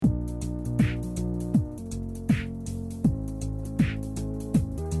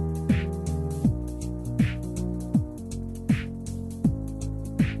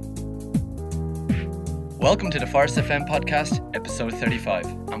Welcome to the Forest FM podcast, episode 35.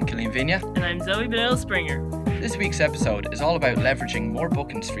 I'm Killian Vigna. And I'm Zoe Bedell Springer. This week's episode is all about leveraging more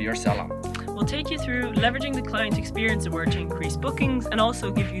bookings for your salon. We'll take you through leveraging the client experience award to increase bookings and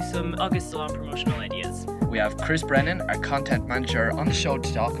also give you some August salon promotional ideas. We have Chris Brennan, our content manager, on the show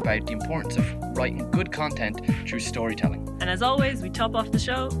to talk about the importance of writing good content through storytelling. And as always, we top off the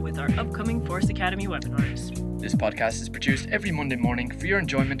show with our upcoming Force Academy webinars. This podcast is produced every Monday morning for your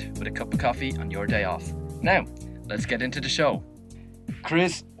enjoyment with a cup of coffee on your day off. Now, let's get into the show.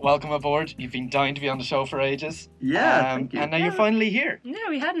 Chris, welcome aboard. You've been dying to be on the show for ages. Yeah, thank you. And now you're finally here. Yeah,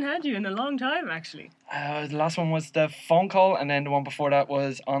 we hadn't had you in a long time, actually. The last one was the phone call, and then the one before that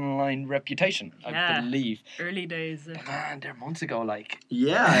was online reputation, I believe. Early days. Man, they're months ago, like.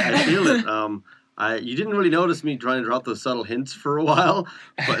 Yeah, I feel it. You didn't really notice me trying to drop those subtle hints for a while,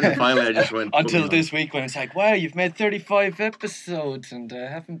 but then finally I just went... Until this week when it's like, wow, you've made 35 episodes and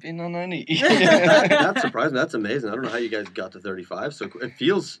haven't been on any. That surprised me. That's amazing. I don't know how you guys got to 35. So it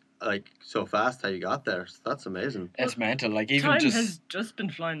feels like so fast how you got there. So that's amazing. It's mental. Like even time has just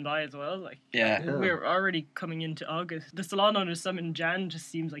been flying by as well. Like we're already coming into August. The Salon Owners Summit in Jan just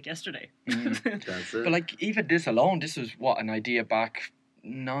seems like yesterday. That's it. But like even this alone, this was an idea back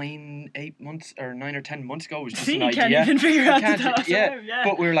 9 or 10 months ago. It was just an idea. You can't even figure out the time. Yeah.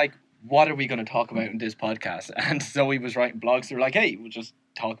 But we were like, what are we going to talk about in this podcast? And Zoe was writing blogs. So we're like, hey, we'll just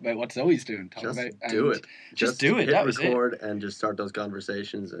talk about what Zoe's doing. Just do it. That hit was record it. And just start those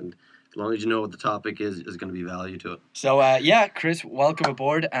conversations. And as long as you know what the topic is going to be value to it. So, Chris, welcome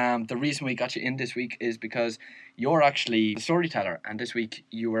aboard. The reason we got you in this week is because you're actually a storyteller. And this week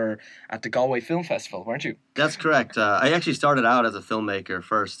you were at the Galway Film Festival, weren't you? That's correct. I actually started out as a filmmaker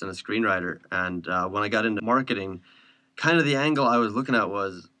first and a screenwriter. And when I got into marketing, kind of the angle I was looking at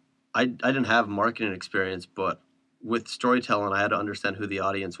was I didn't have marketing experience, but with storytelling, I had to understand who the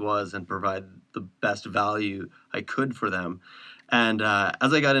audience was and provide the best value I could for them. And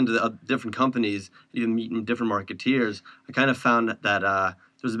as I got into the different companies, even meeting different marketeers, I kind of found that there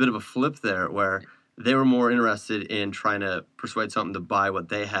was a bit of a flip there where they were more interested in trying to persuade something to buy what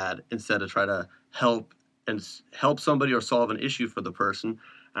they had instead of try to help somebody or solve an issue for the person.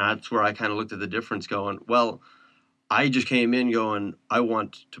 And that's where I kind of looked at the difference going, well, I just came in going, I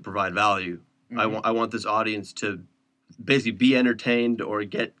want to provide value. Mm-hmm. I want this audience to basically be entertained or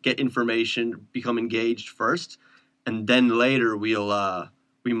get information, become engaged first. And then later we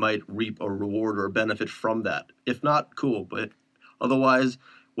might reap a reward or a benefit from that. If not, cool. But otherwise,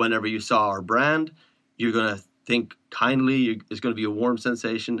 whenever you saw our brand, you're gonna think kindly. It's gonna be a warm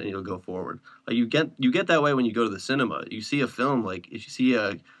sensation, and you'll go forward. Like you get that way when you go to the cinema. You see a film, like if you see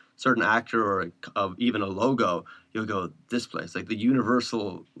a certain actor or even a logo, you'll go this place, like the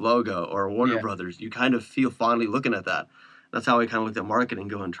Universal logo or Warner Brothers. You kind of feel fondly looking at that. That's how I kind of looked at marketing,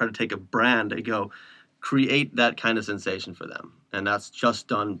 go and try to take a brand and go create that kind of sensation for them. And that's just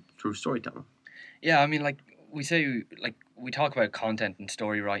done through storytelling. Yeah, I mean, like we talk about content and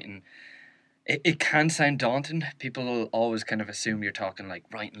story writing. It can sound daunting. People will always kind of assume you're talking like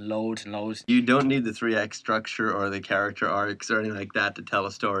writing loads and loads. You don't need the 3x structure or the character arcs or anything like that to tell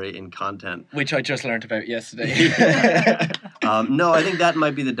a story in content. Which I just learned about yesterday. No, I think that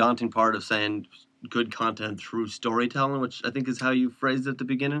might be the daunting part of saying good content through storytelling, which I think is how you phrased it at the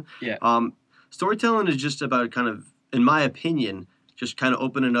beginning. Yeah. Storytelling is just about kind of, in my opinion, just kind of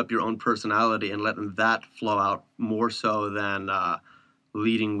opening up your own personality and letting that flow out more so than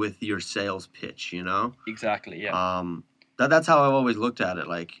leading with your sales pitch, you know? Exactly, yeah. That's how I've always looked at it.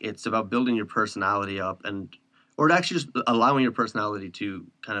 Like, it's about building your personality up or actually just allowing your personality to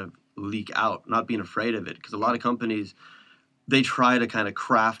kind of leak out, not being afraid of it. Because a lot of companies, they try to kind of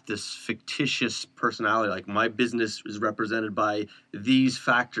craft this fictitious personality, like my business is represented by these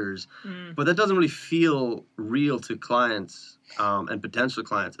factors, but that doesn't really feel real to clients and potential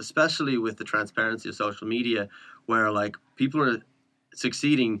clients, especially with the transparency of social media, where like people are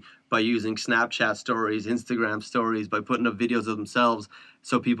succeeding by using Snapchat stories, Instagram stories, by putting up videos of themselves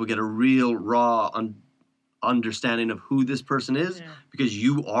so people get a real raw understanding of who this person is because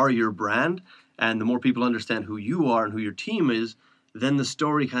you are your brand. And the more people understand who you are and who your team is, then the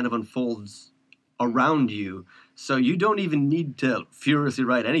story kind of unfolds around you. So you don't even need to furiously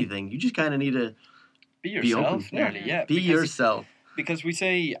write anything. You just kind of need to be yourself, be nearly, yeah. Be yourself. Because we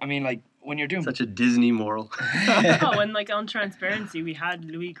say, I mean, like, when you're doing such a Disney moral. And like on Transparency, we had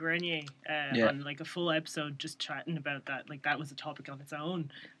Louis Grenier on like a full episode just chatting about that. Like that was a topic on its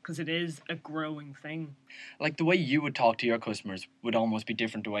own because it is a growing thing. Like the way you would talk to your customers would almost be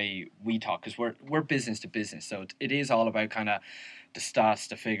different the way we talk because we're business to business. So it is all about kind of the stats,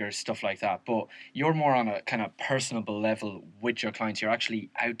 the figures, stuff like that. But you're more on a kind of personable level with your clients. You're actually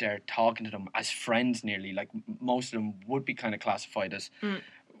out there talking to them as friends nearly. Like most of them would be kind of classified as...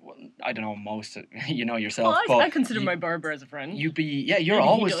 I don't know, most, you know yourself. Well, I consider my barber as a friend. You'd be, you're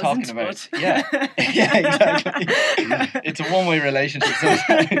always talking about, but... yeah, exactly. It's a one-way relationship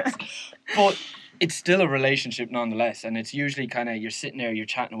sometimes. But it's still a relationship nonetheless. And it's usually kind of, you're sitting there, you're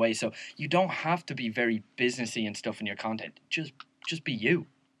chatting away. So you don't have to be very businessy and stuff in your content. Just be you.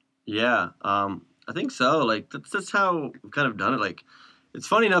 Yeah, I think so. Like, that's how we've kind of done it. Like, it's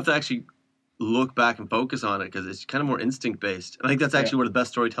funny enough to actually look back and focus on it because it's kind of more instinct based. And I think that's actually where the best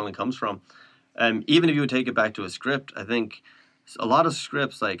storytelling comes from. Even if you would take it back to a script, I think a lot of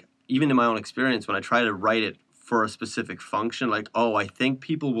scripts, like even in my own experience, when I try to write it for a specific function, like, oh, I think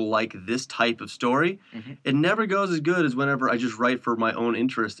people will like this type of story, it never goes as good as whenever I just write for my own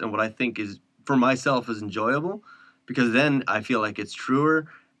interest and what I think is for myself is enjoyable, because then I feel like it's truer.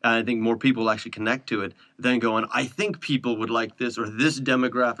 And I think more people actually connect to it than going, I think people would like this or this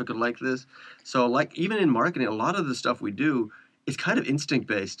demographic would like this. So like even in marketing, a lot of the stuff we do is kind of instinct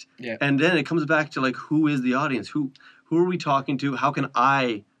based. Yeah. And then it comes back to like, who is the audience? Who are we talking to? How can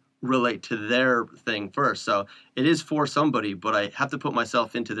I relate to their thing first? So it is for somebody, but I have to put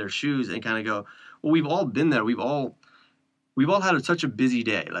myself into their shoes and kind of go, well, we've all been there. We've all had such a busy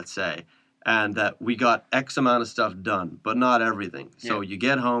day, let's say. And that we got X amount of stuff done, but not everything. So you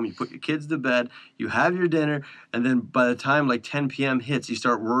get home, you put your kids to bed, you have your dinner, and then by the time like 10 p.m. hits, you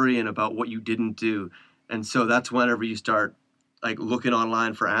start worrying about what you didn't do. And so that's whenever you start like looking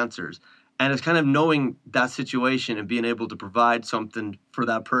online for answers. And it's kind of knowing that situation and being able to provide something for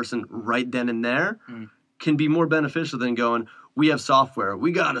that person right then and there can be more beneficial than going, we have software,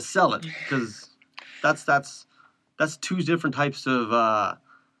 we got to sell it. Because that's two different types of...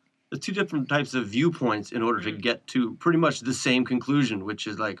 the two different types of viewpoints in order to get to pretty much the same conclusion, which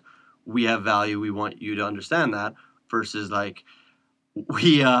is like, we have value, we want you to understand that, versus like,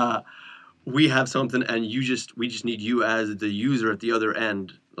 we have something and we just need you as the user at the other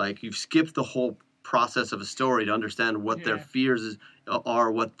end. Like you've skipped the whole process of a story to understand what their fears are,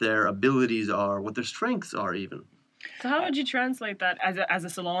 what their abilities are, what their strengths are even. So how would you translate that as a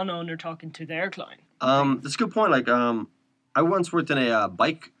salon owner talking to their client? That's a good point. Like I once worked in a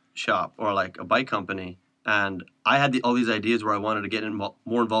bike shop or like a bike company, and I had all these ideas where I wanted to get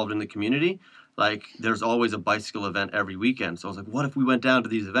more involved in the community. Like there's always a bicycle event every weekend, so I was like, what if we went down to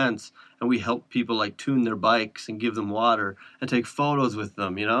these events and we helped people like tune their bikes and give them water and take photos with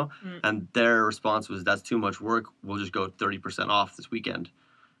them, you know? And their response was, that's too much work, we'll just go 30% off this weekend.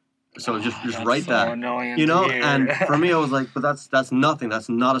 So just write so that, you know. And for me, I was like, but that's nothing. That's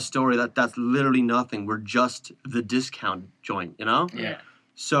not a story. That's literally nothing. We're just the discount joint, you know. Yeah.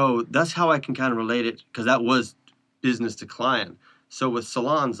 So that's how I can kind of relate it, because that was business to client. So with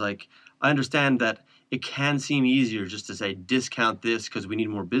salons, like I understand that it can seem easier just to say discount this because we need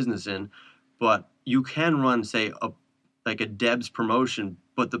more business in, but you can run, say, a Debs promotion,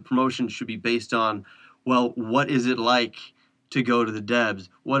 but the promotion should be based on, well, what is it like to go to the Debs?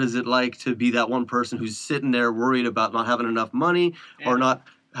 What is it like to be that one person who's sitting there worried about not having enough money or not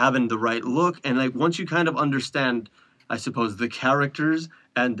having the right look? And like once you kind of understand, I suppose, the characters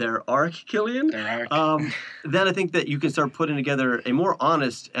and their arc, Killian, then I think that you can start putting together a more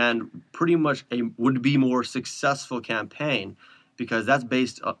honest and pretty much would be more successful campaign, because that's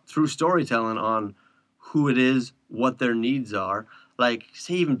based through storytelling on who it is, what their needs are. Like,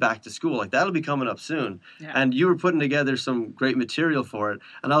 say, even back to school, like that'll be coming up soon. Yeah. And you were putting together some great material for it.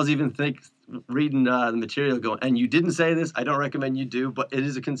 And I was even reading the material going, and you didn't say this, I don't recommend you do, but it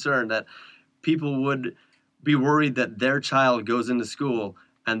is a concern that people would be worried that their child goes into school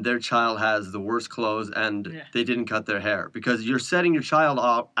and their child has the worst clothes and they didn't cut their hair, because you're setting your child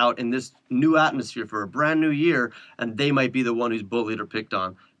out in this new atmosphere for a brand new year, and they might be the one who's bullied or picked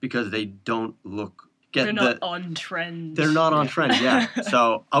on because they don't they're not on trend. They're not on trend, yeah.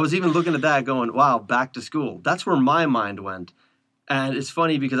 So I was even looking at that going, wow, back to school. That's where my mind went. And it's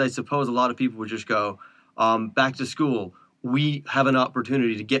funny because I suppose a lot of people would just go, back to school, we have an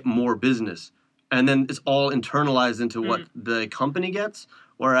opportunity to get more business. And then it's all internalized into what the company gets.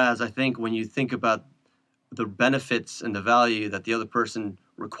 Whereas I think when you think about the benefits and the value that the other person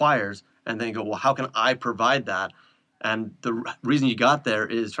requires, and then go, well, how can I provide that? And the reason you got there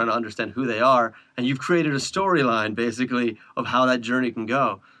is trying to understand who they are. And you've created a storyline, basically, of how that journey can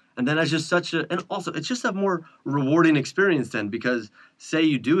go. And then it's just and also it's just a more rewarding experience then, because say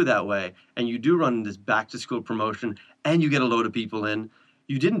you do it that way and you do run this back to school promotion and you get a load of people in,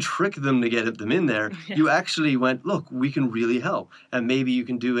 you didn't trick them to get them in there. Yeah. You actually went, look, we can really help. And maybe you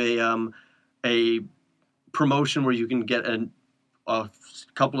can do a promotion where you can get a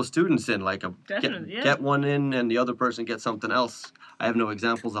couple of students in, like get one in and the other person gets something else. I have no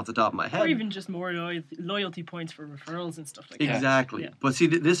examples off the top of my head. Or even just more loyalty points for referrals and stuff like that. Exactly. Yeah. But see,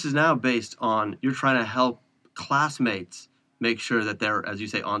 this is now based on you're trying to help classmates make sure that they're, as you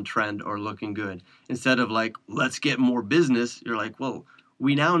say, on trend or looking good. Instead of like, let's get more business, you're like, well,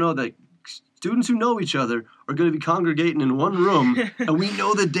 we now know that students who know each other are going to be congregating in one room, and we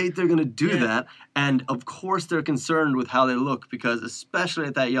know the date they're going to do that. And of course, they're concerned with how they look, because especially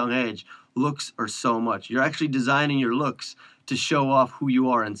at that young age, looks are so much. You're actually designing your looks to show off who you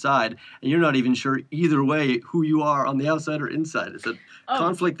are inside, and you're not even sure either way who you are on the outside or inside. It's a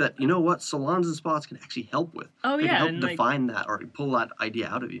conflict that, you know what, salons and spas can actually help with. They can help define that or pull that idea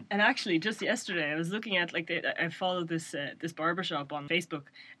out of you. And actually, just yesterday, I was looking at, I followed this barbershop on Facebook,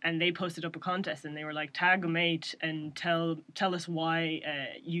 and they posted up a contest, and they were like, tag a mate and tell us why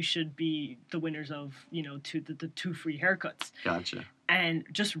you should be the winners of, the 2 free haircuts. Gotcha. And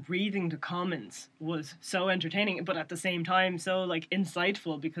just reading the comments was so entertaining, but at the same time so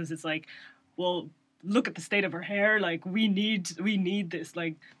insightful, because it's like, well, look at the state of her hair. Like, we need this.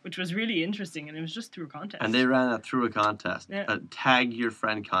 Like, which was really interesting, and it was just through a contest. And they ran that through a contest, a tag your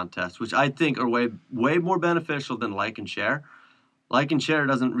friend contest, which I think are way more beneficial than like and share. Like and share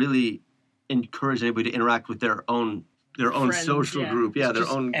doesn't really encourage anybody to interact with their own friends, social group. Yeah, their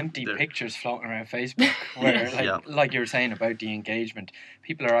own empty pictures floating around Facebook where like you were saying about the engagement,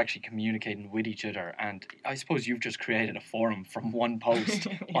 people are actually communicating with each other, and I suppose you've just created a forum from one post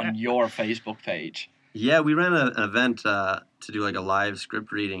on your Facebook page. Yeah, we ran an event to do like a live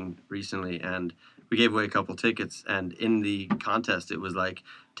script reading recently, and we gave away a couple tickets, and in the contest it was like,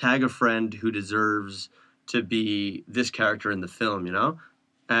 tag a friend who deserves to be this character in the film,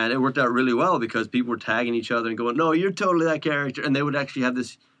 And it worked out really well, because people were tagging each other and going, no, you're totally that character. And they would actually have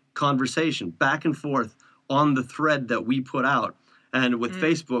this conversation back and forth on the thread that we put out. And with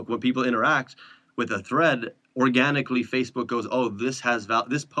Facebook, when people interact with a thread, organically Facebook goes, oh, this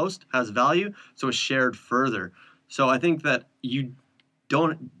post has value, so it's shared further. So I think that you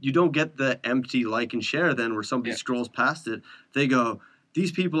don't get the empty like and share then where somebody scrolls past it. They go,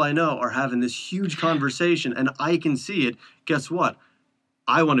 these people I know are having this huge conversation and I can see it. Guess what?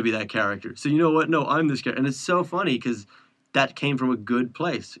 I want to be that character. So you know what? No, I'm this character. And it's so funny because that came from a good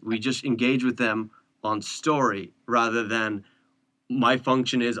place. We just engage with them on story rather than my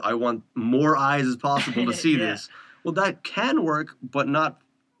function is I want more eyes as possible to see this. Well, that can work, but not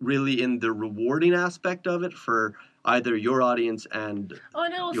really in the rewarding aspect of it for either your audience and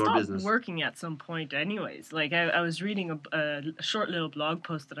it'll your stop business. Working at some point anyways. Like I was reading a short little blog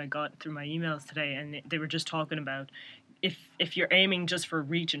post that I got through my emails today, and they were just talking about if you're aiming just for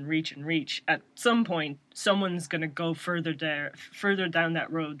reach and reach and reach, at some point someone's going to go further down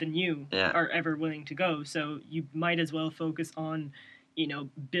that road than you are ever willing to go. So you might as well focus on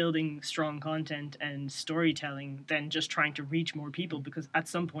building strong content and storytelling than just trying to reach more people, because at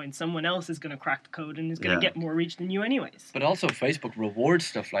some point someone else is going to crack the code and is going to get more reach than you anyways. But also Facebook rewards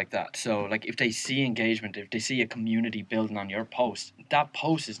stuff like that. So like if they see engagement, if they see a community building on your post, that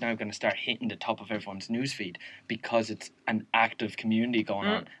post is now going to start hitting the top of everyone's newsfeed because it's an active community going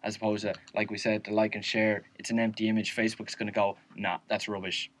on, as opposed to, like we said, the like and share, it's an empty image. Facebook's going to go, nah, that's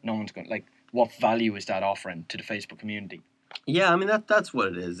rubbish. No one's going to, like, what value is that offering to the Facebook community? Yeah, I mean that's what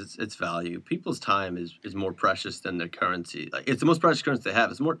it is. It's value. People's time is more precious than their currency. Like, it's the most precious currency they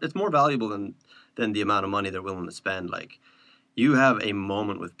have. It's more valuable than the amount of money they're willing to spend. Like, you have a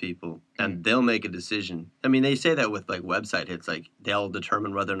moment with people and they'll make a decision. I mean, they say that with like website hits, like they'll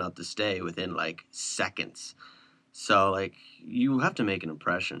determine whether or not to stay within like seconds. So like you have to make an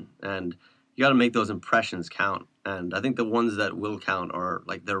impression, and you got to make those impressions count. And I think the ones that will count are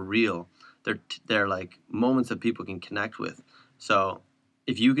like they're real. They're like moments that people can connect with. So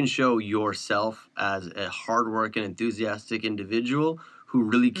if you can show yourself as a hardworking, enthusiastic individual who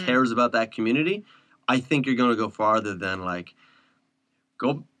really cares about that community, I think you're going to go farther than like,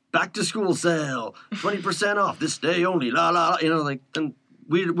 go back to school sale, 20% off this day only, la la, like, and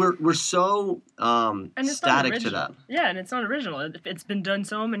we're so static to that. Yeah, and it's not original. It's been done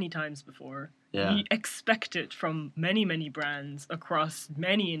so many times before. Yeah. You expect it from many, many brands across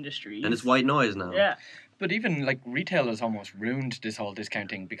many industries. And it's white noise now. Yeah. But even like retail has almost ruined this whole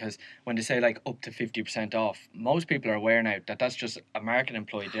discounting, because when they say like up to 50% off, most people are aware now that that's just a marketing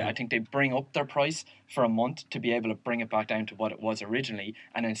ploy. I think they bring up their price for a month to be able to bring it back down to what it was originally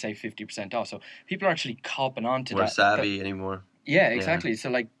and then say 50% off. So people are actually copping on to We're that. savvy anymore. Yeah, exactly. So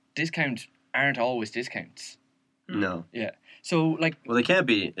like discounts aren't always discounts. No. Yeah. So like, Well, they can't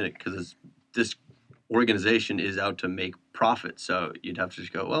be in it because this organization is out to make profit. So you'd have to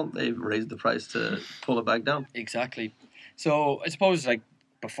just go, well, they've raised the price to pull it back down. exactly. So I suppose like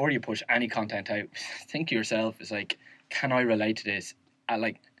before you push any content out, think to yourself, is like, can I relate to this?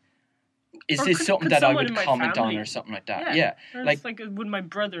 Like, is Or this could something that I someone would in my comment on family- or something like that? Yeah. Or Like, it's like with my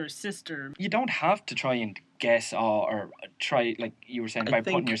brother or sister. you don't have to try and guess or try, like you were saying, I by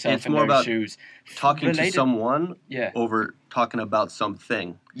think putting yourself it's in more their about shoes. Talking to Related- someone Yeah. over talking about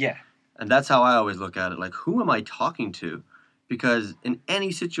something. Yeah. And that's how I always look at it. Like, who am I talking to? Because in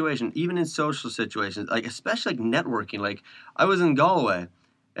any situation, even in social situations, like especially like networking, like I was in Galway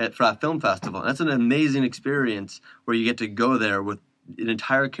for a film festival. And that's an amazing experience where you get to go there with an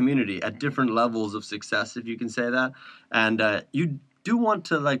entire community at different levels of success, if you can say that. And you do want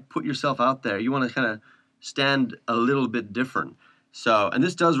to like put yourself out there. You want to kind of stand a little bit different. So, and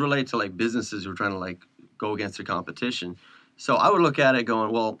this does relate to like businesses who are trying to like go against the competition. So I would look at it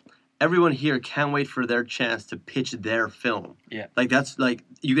going, well, everyone here can't wait for their chance to pitch their film. Yeah. Like that's like,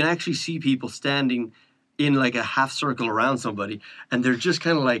 you can actually see people standing in like a half circle around somebody, and they're just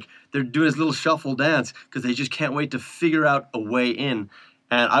kind of like, they're doing this little shuffle dance because they just can't wait to figure out a way in.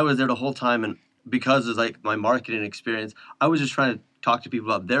 And I was there the whole time, and because it's like my marketing experience, I was just trying to talk to people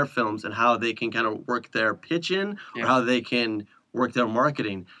about their films and how they can kind of work their pitch in, Yeah. or how they can work their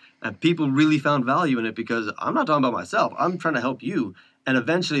marketing. And people really found value in it because I'm not talking about myself. I'm trying to help you. And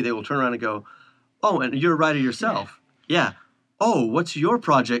eventually they will turn around and go, oh, and you're a writer yourself. Yeah. Oh, what's your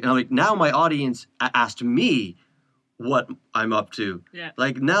project? And I'm like, now my audience asked me what I'm up to. Yeah.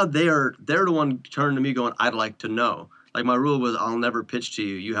 Like now they're the one turning to me going, I'd like to know. Like my rule was, I'll never pitch to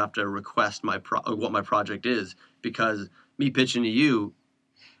you. You have to request what my project is, because me pitching to you,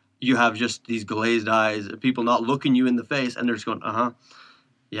 you have just these glazed eyes, people not looking you in the face, and they're just going,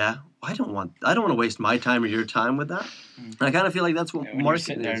 yeah. I don't want to waste my time or your time with that. And I kind of feel like that's what When you're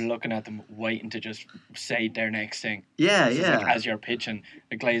sitting marketing there is. looking at them, waiting to just say their next thing. Yeah, It's just yeah. like as you're pitching,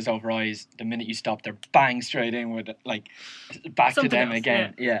 the glazed over eyes, the minute you stop, they're bang straight in with it, like back Something to them else,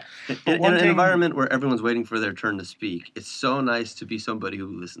 again. Yeah. In one an thing- environment where everyone's waiting for their turn to speak, it's so nice to be somebody who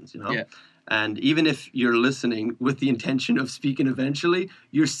listens, you know? Yeah. And even if you're listening with the intention of speaking eventually,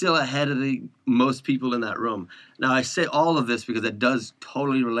 you're still ahead of the most people in that room. Now, I say all of this because it does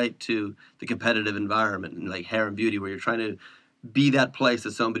totally relate to the competitive environment and like hair and beauty, where you're trying to be that place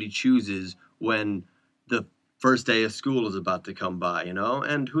that somebody chooses when the first day of school is about to come by, you know?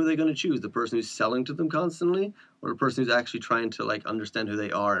 And who are they going to choose? The person who's selling to them constantly, or the person who's actually trying to like understand who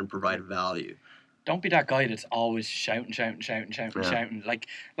they are and provide value? Don't be that guy that's always shouting. Yeah.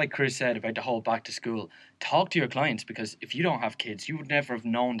 Like Chris said about the whole back to school. Talk to your clients, because if you don't have kids, you would never have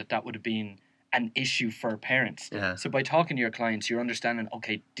known that would have been an issue for parents. Yeah. So by talking to your clients, you're understanding,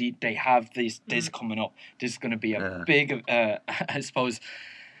 okay, they have this coming up. This is going to be a big, I suppose,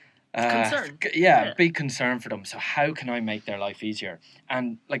 Concern. Yeah, big concern for them. So how can I make their life easier?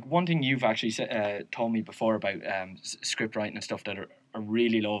 And like one thing you've actually told me before about script writing and stuff that I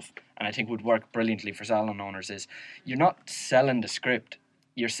really love, and I think would work brilliantly for salon owners, is you're not selling the script,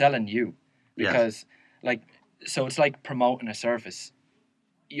 you're selling you. Because so it's like promoting a service.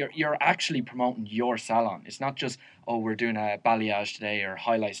 You're actually promoting your salon. It's not just, oh, we're doing a balayage today or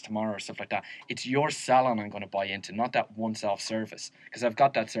highlights tomorrow or stuff like that. It's your salon I'm going to buy into, not that once-off service. Because I've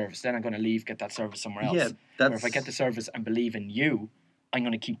got that service, then I'm going to leave, get that service somewhere else. Yeah, Or if I get the service and believe in you, I'm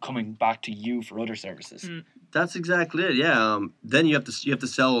going to keep coming back to you for other services. That's exactly it. Yeah. Then you have to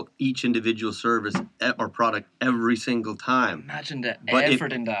sell each individual service or product every single time. Imagine the But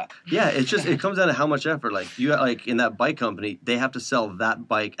effort in that. Yeah, it comes down to how much effort. Like in that bike company, they have to sell that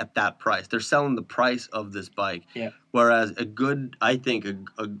bike at that price. They're selling the price of this bike. Yeah. Whereas an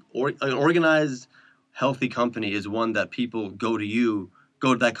organized, healthy company is one that people go to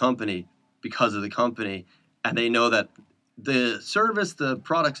that company because of the company, and they know that the service, the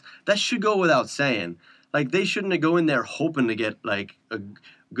products, that should go without saying. Like, they shouldn't go in there hoping to get like a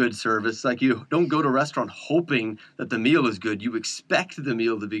good service. Like, you don't go to a restaurant hoping that the meal is good. You expect the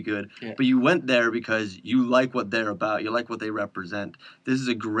meal to be good, but you went there because you like what they're about. You like what they represent. This is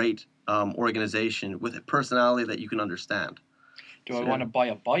a great organization with a personality that you can understand. Do I want to buy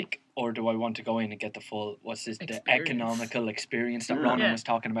a bike, or do I want to go in and get the full, what's this, the Experience. economical experience that Yeah. Ronan Yeah. was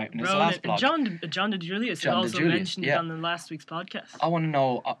talking about in his Ronan, last blog? John DeJulius John also DeJulius, mentioned yeah. it on the last week's podcast. I want to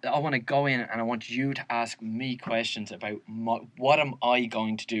know, I want to go in and I want you to ask me questions about what am I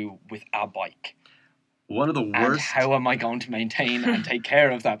going to do with a bike? One of the And worst. how am I going to maintain and take care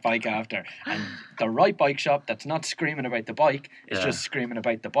of that bike after? And the right bike shop that's not screaming about the bike, it's Yeah. just screaming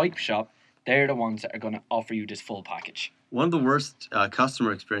about the bike shop. They're the ones that are going to offer you this full package. One of the worst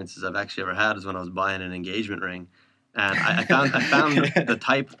customer experiences I've actually ever had is when I was buying an engagement ring, and I found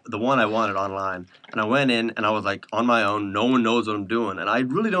the one I wanted online, and I went in and I was like on my own. No one knows what I'm doing, and I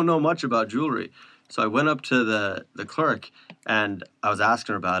really don't know much about jewelry. So I went up to the clerk and I was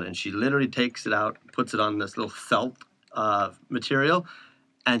asking her about it, and she literally takes it out, puts it on this little felt material,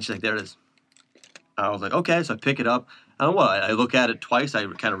 and she's like, "There it is." And I was like, "Okay," so I pick it up. And I look at it twice. I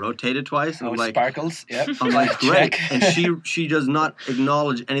kind of rotate it twice, and Oh, I'm it like, sparkles. Yeah. I'm like, great. Check. And she does not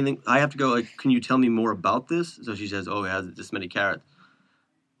acknowledge anything. I have to go, like, can you tell me more about this? So she says, oh, it has this many carats.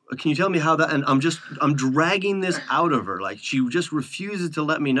 Can you tell me how that, and I'm dragging this out of her. Like, she just refuses to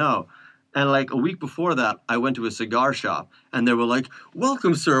let me know. And like a week before that, I went to a cigar shop, and they were like,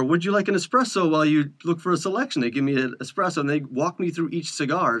 welcome, sir. Would you like an espresso while you look for a selection? They give me an espresso, and they walk me through each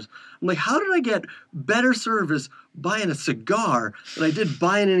cigars. I'm like, how did I get better service buying a cigar than I did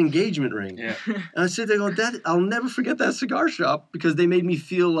buying an engagement ring? Yeah. And I sit there going, I'll never forget that cigar shop because they made me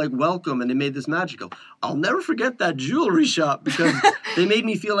feel like welcome and they made this magical. I'll never forget that jewelry shop because they made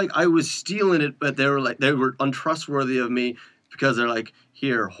me feel like I was stealing it, but they were untrustworthy of me because they're like,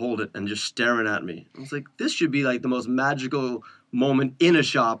 here, hold it, and just staring at me. I was like, this should be like the most magical moment in a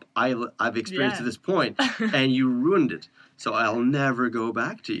shop I've experienced to this point, and you ruined it. So I'll never go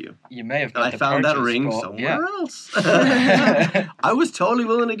back to you. You may have And got I the found that purchase, ring but, somewhere yeah. else. I was totally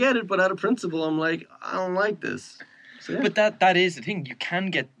willing to get it, but out of principle, I'm like, I don't like this. So, yeah. But that is the thing. You can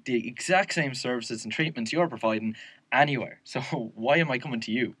get the exact same services and treatments you're providing anywhere. So why am I coming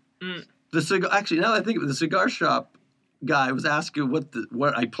to you? Actually, now that I think of it, the cigar shop guy was asking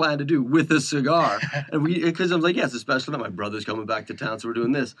what I plan to do with a cigar, and because I was like, yes, it's a special event. My brother's coming back to town, so we're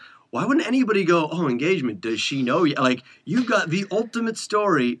doing this. Why wouldn't anybody go, oh, engagement? Does she know you? Like, you've got the ultimate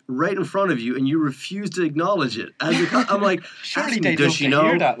story right in front of you, and you refuse to acknowledge it. I'm like, Surely ask me, they'd does love she to know?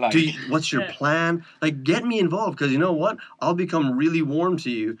 hear that, like. What's your Yeah. plan? Like, get me involved, because you know what? I'll become really warm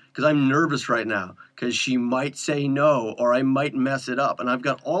to you because I'm nervous right now because she might say no or I might mess it up, and I've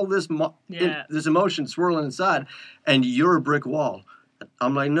got all this this emotion swirling inside, and you're a brick wall.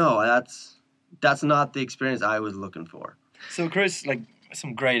 I'm like, no, that's not the experience I was looking for. So Chris, like,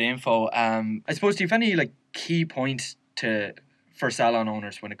 some great info. I suppose, do you have any like key points for salon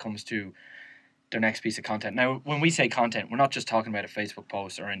owners when it comes to their next piece of content? Now, when we say content, we're not just talking about a Facebook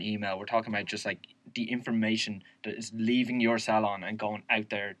post or an email. We're talking about just like the information that is leaving your salon and going out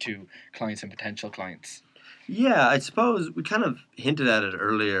there to clients and potential clients. Yeah, I suppose we kind of hinted at it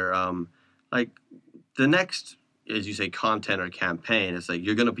earlier. Like the next, as you say, content or campaign, it's like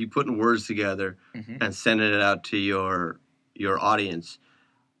you're going to be putting words together and sending it out to your audience.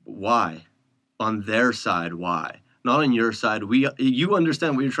 Why? On their side, why? Not on your side. You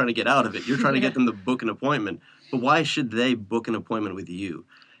understand what you're trying to get out of it. You're trying to get them to book an appointment. But why should they book an appointment with you?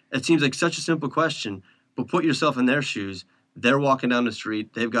 It seems like such a simple question, but put yourself in their shoes. They're walking down the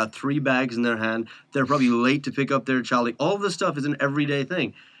street. They've got 3 bags in their hand. They're probably late to pick up their child. Like, all this stuff is an everyday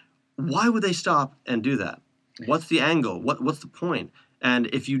thing. Why would they stop and do that? What's the angle? What's the point? And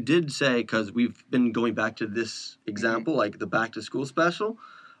if you did say, because we've been going back to this example, like the back to school special,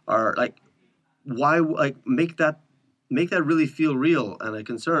 or like, why like make that really feel real and a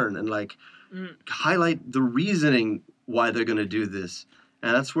concern, and like highlight the reasoning why they're going to do this.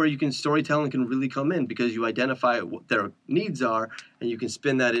 And that's where storytelling can really come in, because you identify what their needs are and you can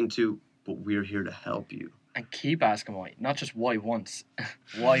spin that into, but we're here to help you. And keep asking why, not just why once.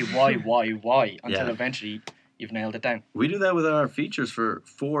 why, until eventually you've nailed it down. We do that with our features for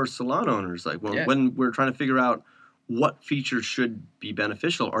salon owners. Like when we're trying to figure out what features should be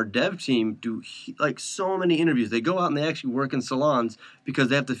beneficial, our dev team do like so many interviews. They go out and they actually work in salons because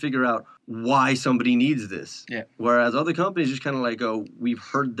they have to figure out why somebody needs this. Yeah. Whereas other companies just kind of like, oh, we've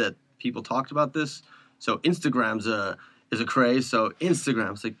heard that people talked about this, so Instagram's is a craze. So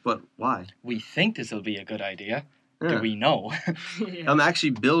Instagram's like, but why? We think this will be a good idea. Yeah. Do we know? Yeah. I'm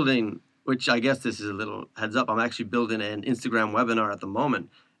actually building, which I guess this is a little heads up, I'm actually building an Instagram webinar at the moment.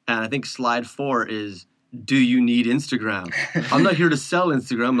 And I think slide 4 is, do you need Instagram? I'm not here to sell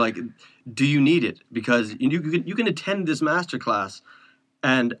Instagram. Like, do you need it? Because you can attend this masterclass,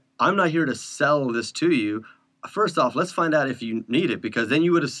 and I'm not here to sell this to you. First off, let's find out if you need it, because then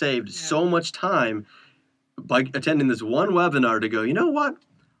you would have saved so much time by attending this one webinar to go, you know what?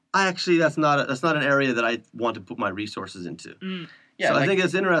 that's not an area that I want to put my resources into. Yeah, so like, I think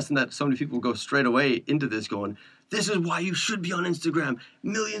it's interesting that so many people go straight away into this going, this is why you should be on Instagram.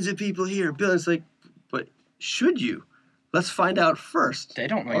 Millions of people here, billions. Like, but should you? Let's find out first. they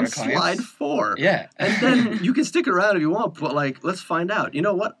don't know On your clients. slide 4. Yeah. And then you can stick around if you want, but like, let's find out. You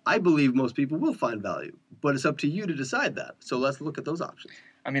know what? I believe most people will find value, but it's up to you to decide that. So let's look at those options.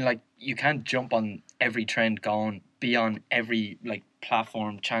 I mean, like, you can't jump on every trend going, be on every, like,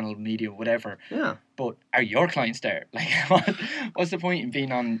 platform, channel, media, whatever. Yeah. But are your clients there? Like, what's the point in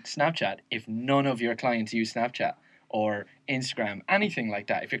being on Snapchat if none of your clients use Snapchat or Instagram, anything like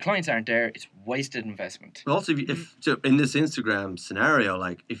that? If your clients aren't there, it's wasted investment. But also, so in this Instagram scenario,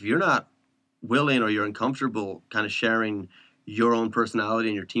 like if you're not willing or you're uncomfortable kind of sharing your own personality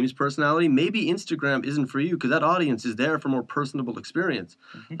and your team's personality, maybe Instagram isn't for you because that audience is there for more personable experience.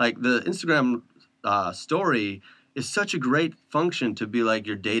 Like the Instagram story is such a great function to be like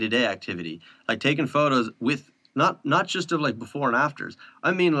your day-to-day activity, like taking photos with not just of like before and afters.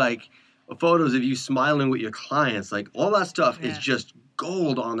 I mean like photos of you smiling with your clients, like all that stuff is just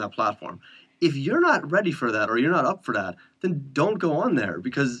gold on that platform. If you're not ready for that or you're not up for that, then don't go on there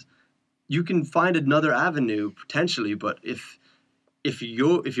because you can find another avenue potentially. But if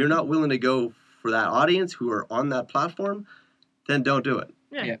you're not willing to go for that audience who are on that platform, then don't do it.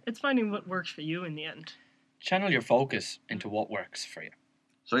 Yeah, it's finding what works for you in the end. Channel your focus into what works for you.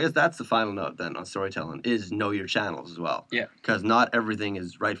 So I guess that's the final note then on storytelling is know your channels as well. Yeah. Because not everything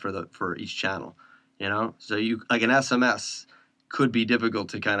is right for each channel, you know? So you like an SMS could be difficult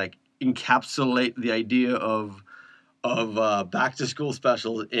to kind of encapsulate the idea of back to school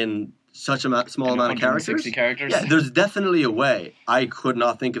specials in such a small amount of characters. 160 characters. Yeah, there's definitely a way. I could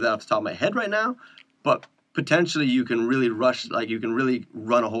not think of that off the top of my head right now, but potentially you can really you can really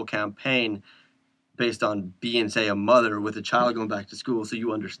run a whole campaign based on being, say, a mother with a child going back to school, so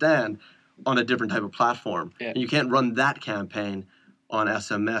you understand on a different type of platform. Yeah. And you can't run that campaign on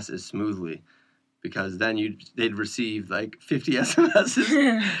SMS as smoothly because then they'd receive like 50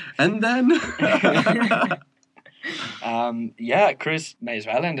 SMSs and then... Chris may as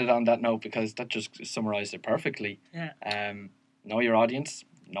well end it on that note because that just summarized it perfectly. Yeah. Know your audience,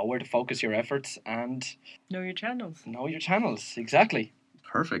 know where to focus your efforts, and know your channels. Know your channels, exactly.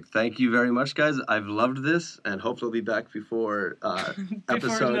 Perfect. Thank you very much, guys. I've loved this, and hopefully I'll be back before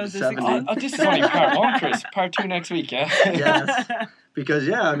episode 70. This is only part 1, Chris. Part 2 next week, yeah? Yes. Because,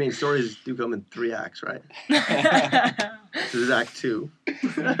 stories do come in 3 acts, right? This is Act 2.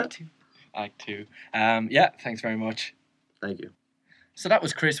 Act 2. Thanks very much. Thank you. So that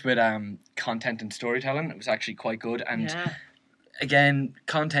was Chris with content and storytelling. It was actually quite good. And again,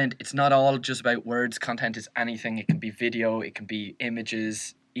 content, it's not all just about words. Content is anything. It can be video, it can be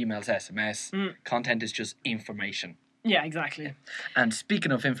images, emails, SMS. Content is just information. Yeah, exactly. And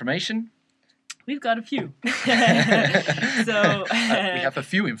speaking of information... We've got a few. We have a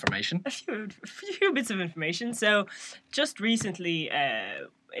few information. A few bits of information. So just recently...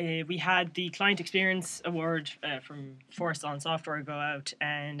 we had the Client Experience Award from Forest on Software go out,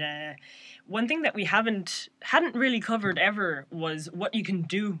 and one thing that we hadn't really covered ever was what you can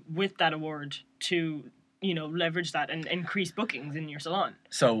do with that award to leverage that and increase bookings in your salon.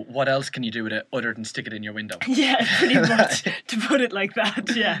 So what else can you do with it other than stick it in your window? Yeah, pretty much, to put it like that,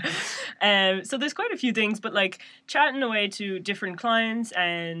 yeah. So there's quite a few things, but like chatting away to different clients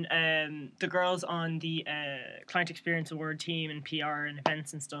and the girls on the Client Experience Award team and PR and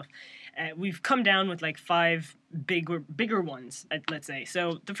events and stuff, we've come down with like 5 bigger ones, let's say.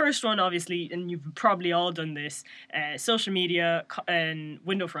 So the first one, obviously, and you've probably all done this, social media and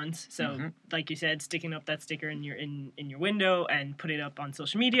window fronts. So like you said, sticking up that sticker in your window and put it up on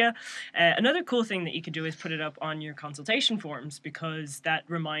social media. Another cool thing that you could do is put it up on your consultation forms, because that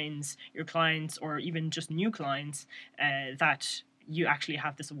reminds your clients or even just new clients that you actually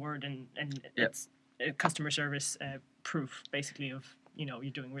have this award, and it's customer service proof, basically, of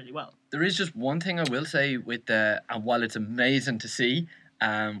you're doing really well. There is just one thing I will say with and while it's amazing to see,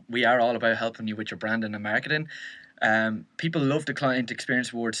 we are all about helping you with your branding and marketing. People love the Client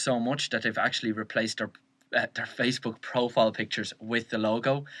Experience Award so much that they've actually replaced their Facebook profile pictures with the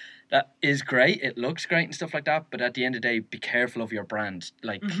logo. That is great. It looks great and stuff like that. But at the end of the day, be careful of your brand.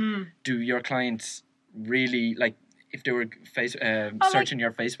 Like, do your clients really, like, if they were searching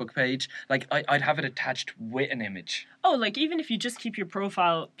your Facebook page, like I'd have it attached with an image. Oh, like even if you just keep your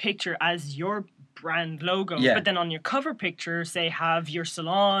profile picture as your brand logo, but then on your cover picture, say, have your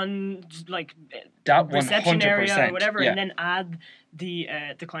salon, like that reception 100%, area or whatever, and then add the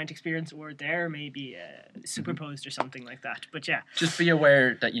Client Experience Award there, maybe superposed or something like that. But yeah, just be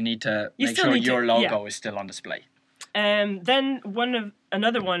aware that you need to make sure your logo is still on display. Then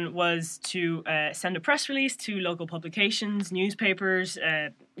another one was to send a press release to local publications, newspapers.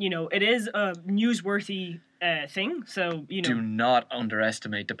 It is a newsworthy thing. So, do not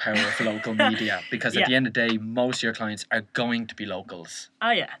underestimate the power of local media, because at the end of the day, most of your clients are going to be locals.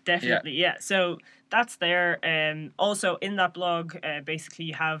 Oh yeah, definitely. Yeah. So that's there. Also in that blog, basically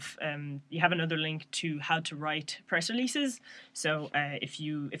you have another link to how to write press releases. So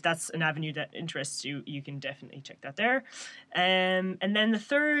if that's an avenue that interests you, you can definitely check that there. And then the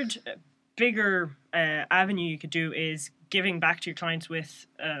third bigger avenue you could do is giving back to your clients with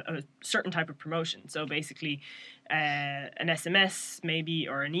a certain type of promotion. So basically an SMS maybe,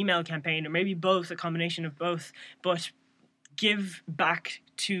 or an email campaign, or maybe both, a combination of both, but give back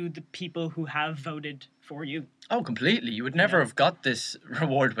to the people who have voted for you. Oh, completely. You would never have got this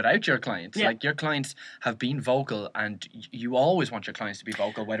reward without your clients. Yeah. Like, your clients have been vocal, and you always want your clients to be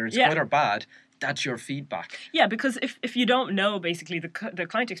vocal, whether it's good or bad. That's your feedback. Yeah, because if you don't know, basically, the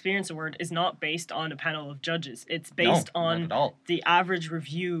Client Experience Award is not based on a panel of judges. It's based on the average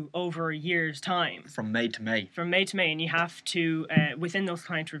review over a year's time. From May to May. And you have to, within those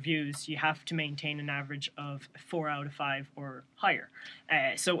client reviews, you have to maintain an average of 4 out of 5 or higher.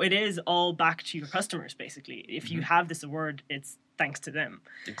 So it is all back to your customers, basically. If you have this award, it's thanks to them.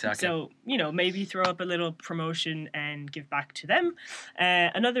 Exactly. So, maybe throw up a little promotion and give back to them.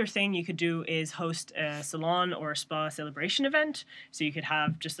 Another thing you could do is host a salon or a spa celebration event. So you could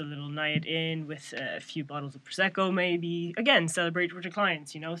have just a little night in with a few bottles of Prosecco, maybe. Again, celebrate with your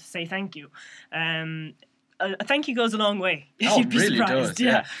clients, say thank you. A thank you goes a long way. Oh, You'd be really surprised. does.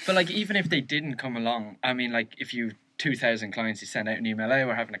 Yeah. But like, even if they didn't come along, I mean, like, if you 2,000 clients, you send out an email, hey,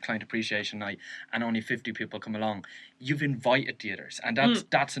 we're having a client appreciation night, and only 50 people come along, you've invited the others, and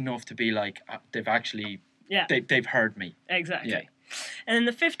that's enough to be like, they've actually they've heard me. Exactly. And then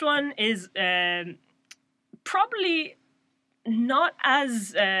the fifth one is probably not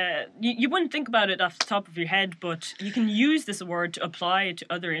as you wouldn't think about it off the top of your head, but you can use this award to apply it to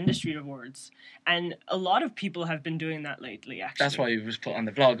other industry awards, and a lot of people have been doing that lately, actually. That's why it was put on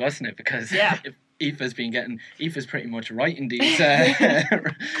the blog, wasn't it? Because Aoife's pretty much writing these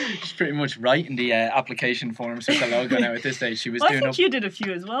she's pretty much writing the application forms with the logo now at this stage. She was I think you did a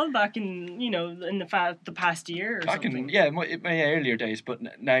few as well back in in the past year or back something. in my earlier days, but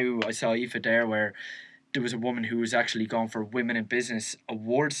now I saw Aoife there where there was a woman who was actually going for a Women in Business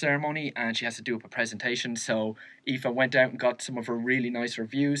award ceremony, and she has to do up a presentation. So Aoife went out and got some of her really nice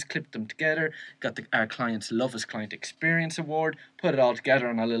reviews, clipped them together, got our client's Lovest Client Experience Award, put it all together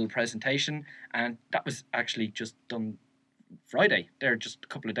on a little presentation, and that was actually just done Friday, there just a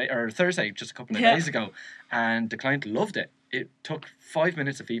couple of days, or Thursday, just a couple of days ago, and the client loved it. It took 5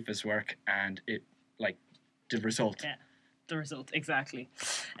 minutes of Aoife's work, and it, like, the result. Yeah. The result, exactly.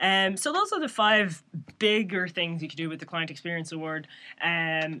 So those are the 5 bigger things you could do with the Client Experience Award.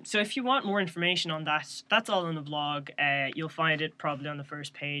 So if you want more information on that, that's all on the blog. You'll find it probably on the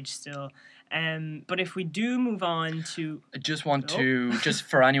first page still. But if we do move on to... I just want to, just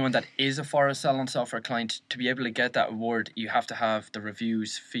for anyone that is a Forest Salon Software client, to be able to get that award, you have to have the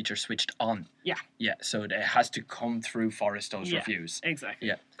reviews feature switched on. Yeah. Yeah, so it has to come through Forest, those reviews. Exactly.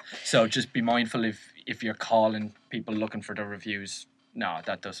 Yeah. So just be mindful if you're calling people looking for the reviews. No,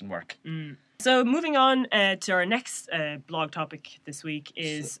 that doesn't work. So moving on to our next blog topic this week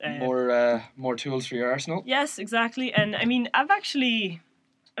is... more tools for your arsenal? Yes, exactly. And I mean, I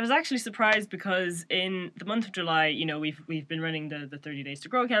was actually surprised because in the month of July, we've been running the 30 Days to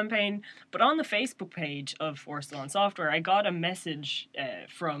Grow campaign, but on the Facebook page of Forest Salon Software, I got a message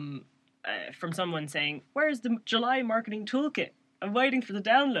from someone saying, "Where's the July marketing toolkit? I'm waiting for the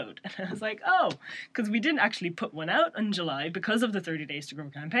download." And I was like, oh, because we didn't actually put one out in July because of the 30 Days to Grow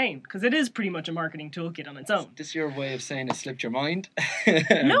campaign, because it is pretty much a marketing toolkit on its own. Is this your way of saying it slipped your mind?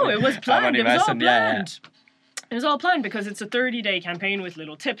 No, it was planned. It was all planned. Yeah. It was all planned because it's a 30-day campaign with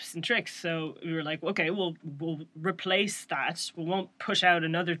little tips and tricks. So we were like, okay, we'll replace that. We won't push out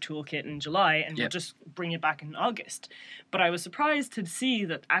another toolkit in July, and we'll just bring it back in August. But I was surprised to see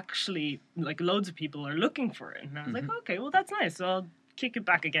that actually, like, loads of people are looking for it. And I was like, okay, well, that's nice. So I'll kick it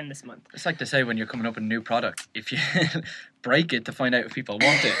back again this month. It's like they say when you're coming up with a new product, if you break it to find out if people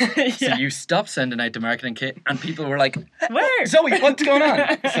want it. So you stop sending out the marketing kit, and people were like, where? Zoe, what's going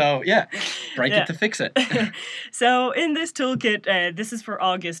on? So break it to fix it. So in this toolkit, this is for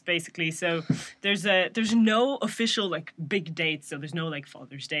August basically. So there's no official like big dates. So there's no like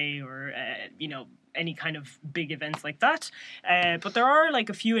Father's Day or any kind of big events like that. But there are like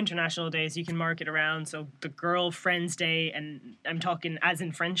a few international days you can mark it around. So the Girlfriend's Day, and I'm talking as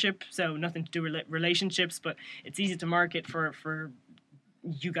in friendship, so nothing to do with relationships, but it's easy to market for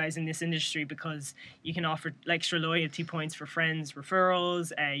you guys in this industry, because you can offer extra loyalty points for friends,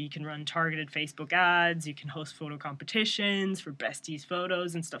 referrals. You can run targeted Facebook ads. You can host photo competitions for besties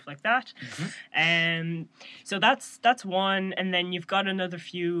photos and stuff like that. So that's one. And then you've got another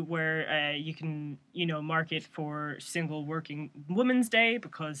few where you can, market for Single Working Women's Day,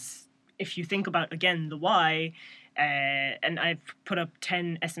 because if you think about, again, the why, and I've put up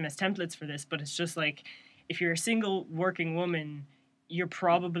 10 SMS templates for this, but it's just like, if you're a single working woman, you're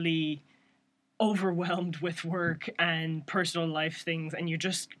probably overwhelmed with work and personal life things, and you're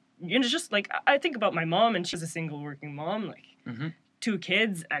just like, I think about my mom, and she's a single working mom, like 2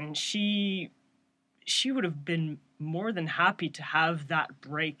 kids, and she would have been more than happy to have that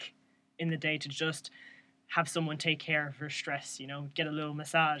break in the day to just have someone take care of her stress, get a little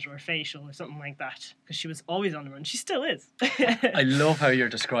massage or a facial or something like that, because she was always on the run. She still is. I love how you're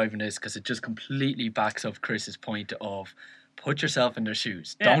describing this, because it just completely backs up Chris's point of put yourself in their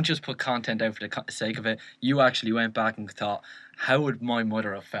shoes. Yeah. Don't just put content out for the sake of it. You actually went back and thought, how would my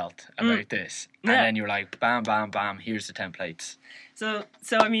mother have felt about this? And then you're like, bam, bam, bam, here's the templates. So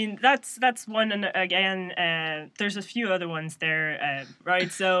I mean, that's one, and again, there's a few other ones there,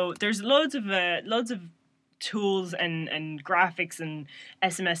 right? So there's loads of tools and graphics and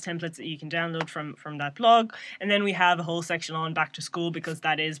SMS templates that you can download from that blog. And then we have a whole section on back to school, because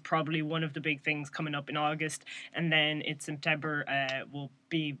that is probably one of the big things coming up in August. And then in September, we'll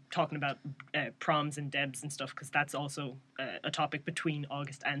be talking about proms and debs and stuff, because that's also a topic between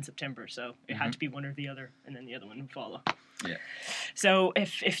August and September. So it had to be one or the other, and then the other one would follow. Yeah. So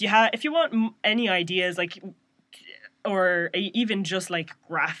if you want any ideas, like, or even just like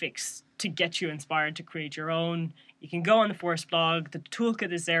graphics to get you inspired to create your own, you can go on the Force blog. The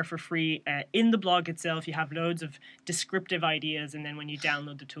toolkit is there for free. In the blog itself, you have loads of descriptive ideas, and then when you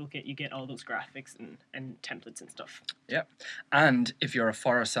download the toolkit, you get all those graphics and templates and stuff. Yeah. And if you're a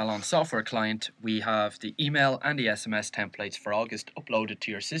Forest Salon software client, we have the email and the SMS templates for August uploaded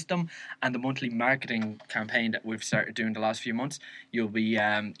to your system, and the monthly marketing campaign that we've started doing the last few months, you'll be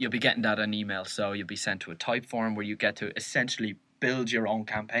getting that on email. So you'll be sent to a type form where you get to essentially build your own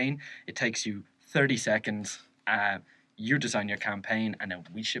campaign. It takes you 30 seconds. You design your campaign, and then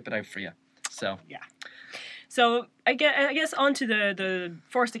we ship it out for you. So yeah. So I guess onto the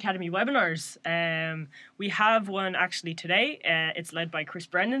Forest Academy webinars. We have one actually today. It's led by Chris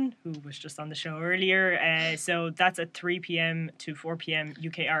Brennan, who was just on the show earlier. So that's at 3 p.m. to 4 p.m.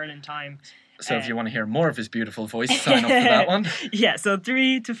 UK Ireland time. So if you want to hear more of his beautiful voice, sign up for that one. Yeah, so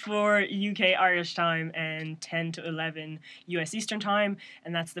 3 to 4 UK Irish time and 10 to 11 US Eastern time,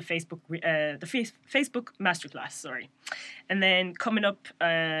 and that's the Facebook Masterclass, sorry. And then coming up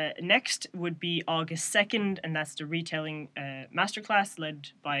next would be August 2nd, and that's the Retailing Masterclass led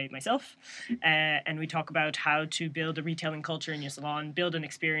by myself. And we talk about how to build a retailing culture in your salon, build an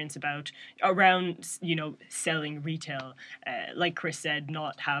experience around selling retail. Like Chris said,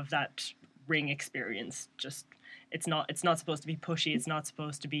 not have that ring experience. Just it's not supposed to be pushy, it's not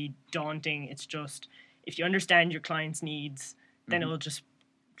supposed to be daunting. It's just, if you understand your client's needs, then it will just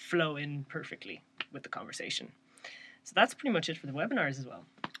flow in perfectly with the conversation. So that's pretty much it for the webinars as well.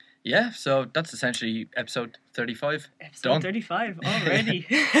 Yeah, so that's essentially episode 35. Episode done. 35 already.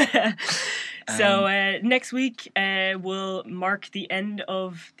 So next week will mark the end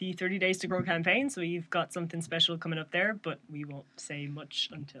of the 30 Days to Grow campaign. So you've got something special coming up there, but we won't say much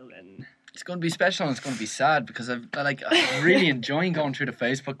until then. It's going to be special, and it's going to be sad, because I'm really enjoying going through the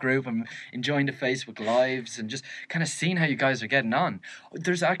Facebook group. I'm enjoying the Facebook lives and just kind of seeing how you guys are getting on.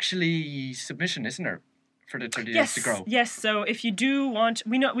 There's actually submission, isn't there, for the 30 Days to Grow? Yes. So if you do want,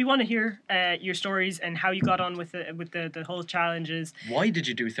 we want to hear your stories and how you got on with the whole challenges. Why did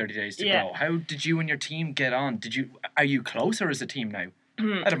you do 30 Days to Grow? How did you and your team get on? Are you closer as a team now?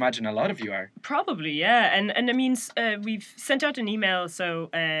 I'd imagine a lot of you are. Probably, yeah. And it means we've sent out an email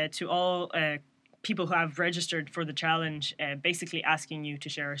to all people who have registered for the challenge, basically asking you to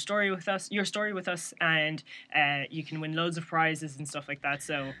share your story with us, and you can win loads of prizes and stuff like that.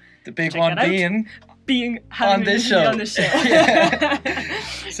 So the big one being on this show.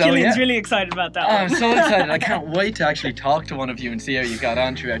 So Killian's really excited about that one. I'm so excited. I can't wait to actually talk to one of you and see how you got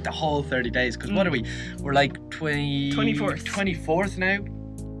on throughout the whole 30 days. Because what are we? We're like 24th now.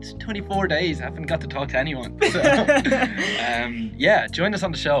 It's 24 days. I haven't got to talk to anyone. So, yeah, join us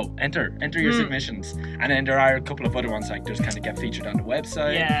on the show. Enter your submissions. And then there are a couple of other ones, like there's kind of get featured on the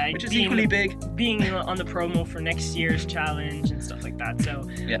website, which is equally big. Being on the promo for next year's challenge and stuff like that. So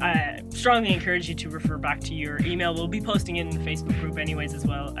I strongly encourage you to refer back to your email. We'll be posting it in the Facebook group anyways as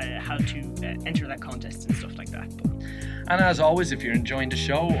well, how to enter that contest and stuff like that. And as always, if you're enjoying the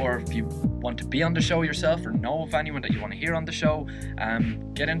show, or if you want to be on the show yourself or know of anyone that you want to hear on the show,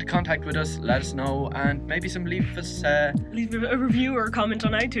 get into contact with us, let us know, and maybe leave a review or a comment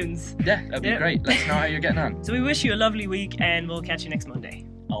on iTunes. Yeah, that'd be great. Let us know how you're getting on. So we wish you a lovely week, and we'll catch you next Monday.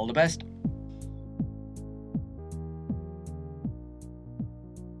 All the best.